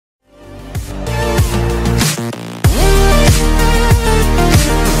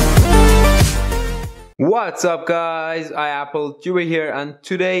What's up guys, Apple Tuber here, and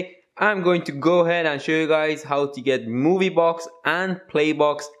today I'm going to go ahead and show you guys how to get Movie Box and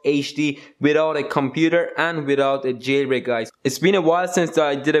PlayBox HD without a computer and without a jailbreak, guys. It's been a while since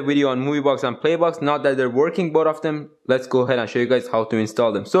I did a video on Movie Box and PlayBox. Now that they're working, both of them, let's go ahead and show you guys how to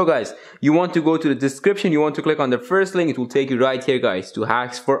install them. So guys, you want to go to the description, you want to click on the first link. It will take you right here guys to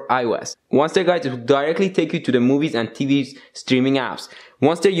hacks for iOS. Once there guys, it will directly take you to the movies and TV streaming apps.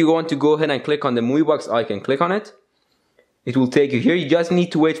 Once there, you want to go ahead and click on the Movie Box icon. Click on it. It will take you here. You just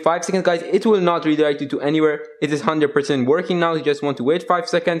need to wait 5 seconds guys. It will not redirect you to anywhere. It is 100% working now. You just want to wait 5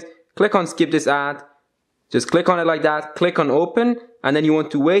 seconds. Click on skip this ad. Just click on it like that. Click on open, and then you want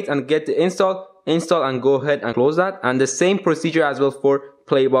to wait and get the install and go ahead and close that. And the same procedure as well for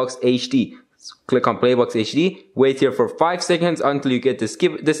PlayBox HD. Click on PlayBox HD, wait here for 5 seconds until you get the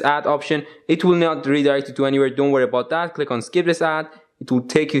skip this ad option. It will not redirect you to anywhere. Don't worry about that. Click on skip this ad. It will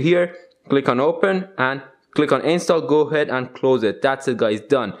take you here. Click on open and click on install. Go ahead and close it. That's it guys,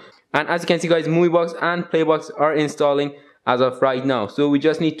 done. And as you can see guys, Movie Box and PlayBox are installing as of right now. So we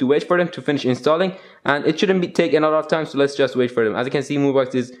just need to wait for them to finish installing, and it shouldn't take a lot of time, so let's just wait for them. As you can see, Movie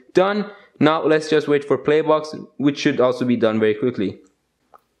Box is done. Now let's just wait for PlayBox, which should also be done very quickly.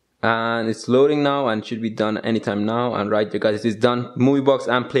 And it's loading now and should be done anytime now. And right there guys, it is done. Movie Box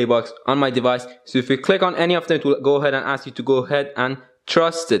and PlayBox on my device. So if you click on any of them, it will go ahead and ask you to go ahead and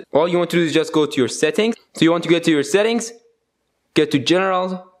trust it. All you want to do is just go to your settings. So you want to get to your settings, get to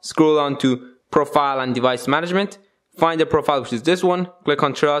general, scroll down to profile and device management, find the profile, which is this one, click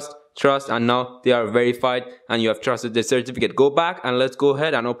on trust, and now they are verified and you have trusted the certificate. Go back and let's go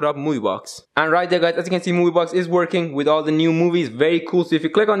ahead and open up Movie Box. And right there guys, as you can see, Movie Box is working with all the new movies. Very cool. So if you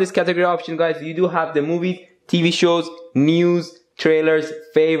click on this category option guys, you do have the movies, TV shows, news, trailers,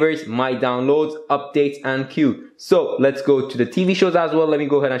 favorites, my downloads, updates, and queue. So let's go to the TV shows as well. Let me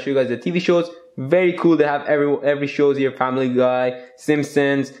go ahead and show you guys the TV shows. Very cool. They have every shows here: Family Guy,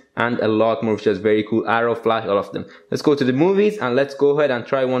 Simpsons, and a lot more, which is very cool. Arrow, Flash, all of them. Let's go to the movies and let's go ahead and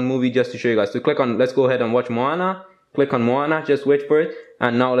try one movie just to show you guys. So click on, let's go ahead and watch Moana. Click on Moana, just wait for it.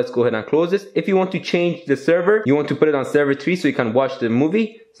 And now let's go ahead and close this. If you want to change the server, you want to put it on server 3 so you can watch the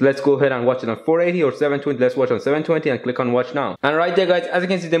movie. So let's go ahead and watch it on 480 or 720. Let's watch on 720 and click on watch now. And right there guys, as you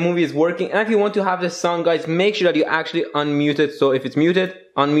can see, the movie is working. And if you want to have the sound guys, make sure that you actually unmute it. So if it's muted,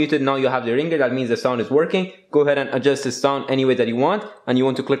 unmuted, now you have the ringer. That means the sound is working. Go ahead and adjust the sound any way that you want. And you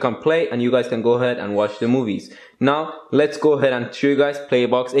want to click on play and you guys can go ahead and watch the movies. Now let's go ahead and show you guys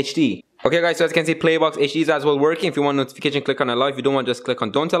PlayBox HD. Okay guys, so as you can see, PlayBox HD is as well working. If you want notification, click on allow. If you don't want, just click on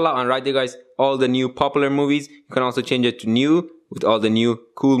don't allow. And right there guys, all the new popular movies. You can also change it to new with all the new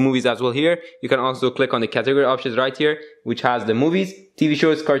cool movies as well here. You can also click on the category options right here, which has the movies, TV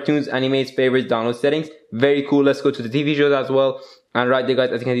shows, cartoons, animes, favorites, download settings. Very cool. Let's go to the TV shows as well. And right there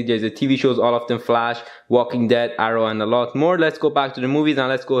guys, as you can see, there's the TV shows, all of them: Flash, Walking Dead, Arrow, and a lot more. Let's go back to the movies and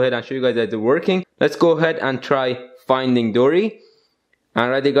let's go ahead and show you guys that they're working. Let's go ahead and try Finding Dory. And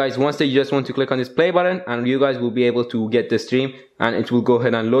right there guys, once you just want to click on this play button and you guys will be able to get the stream and it will go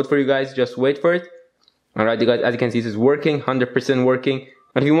ahead and load for you guys. Just wait for it. And right there guys, as you can see, this is working, 100% working.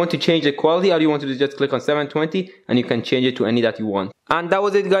 And if you want to change the quality, all you want to do is just click on 720 and you can change it to any that you want. And that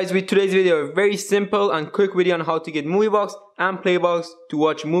was it guys with today's video. A very simple and quick video on how to get Movie Box and PlayBox to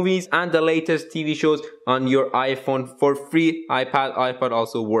watch movies and the latest TV shows on your iPhone for free. iPad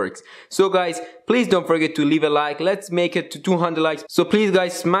also works. So guys, please don't forget to leave a like. Let's make it to 200 likes. So please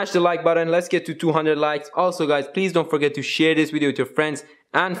guys, smash the like button. Let's get to 200 likes. Also guys, please don't forget to share this video with your friends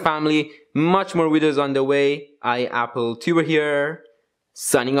and family. Much more videos on the way. Apple Tuber here,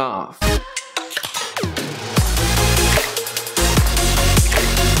 signing off.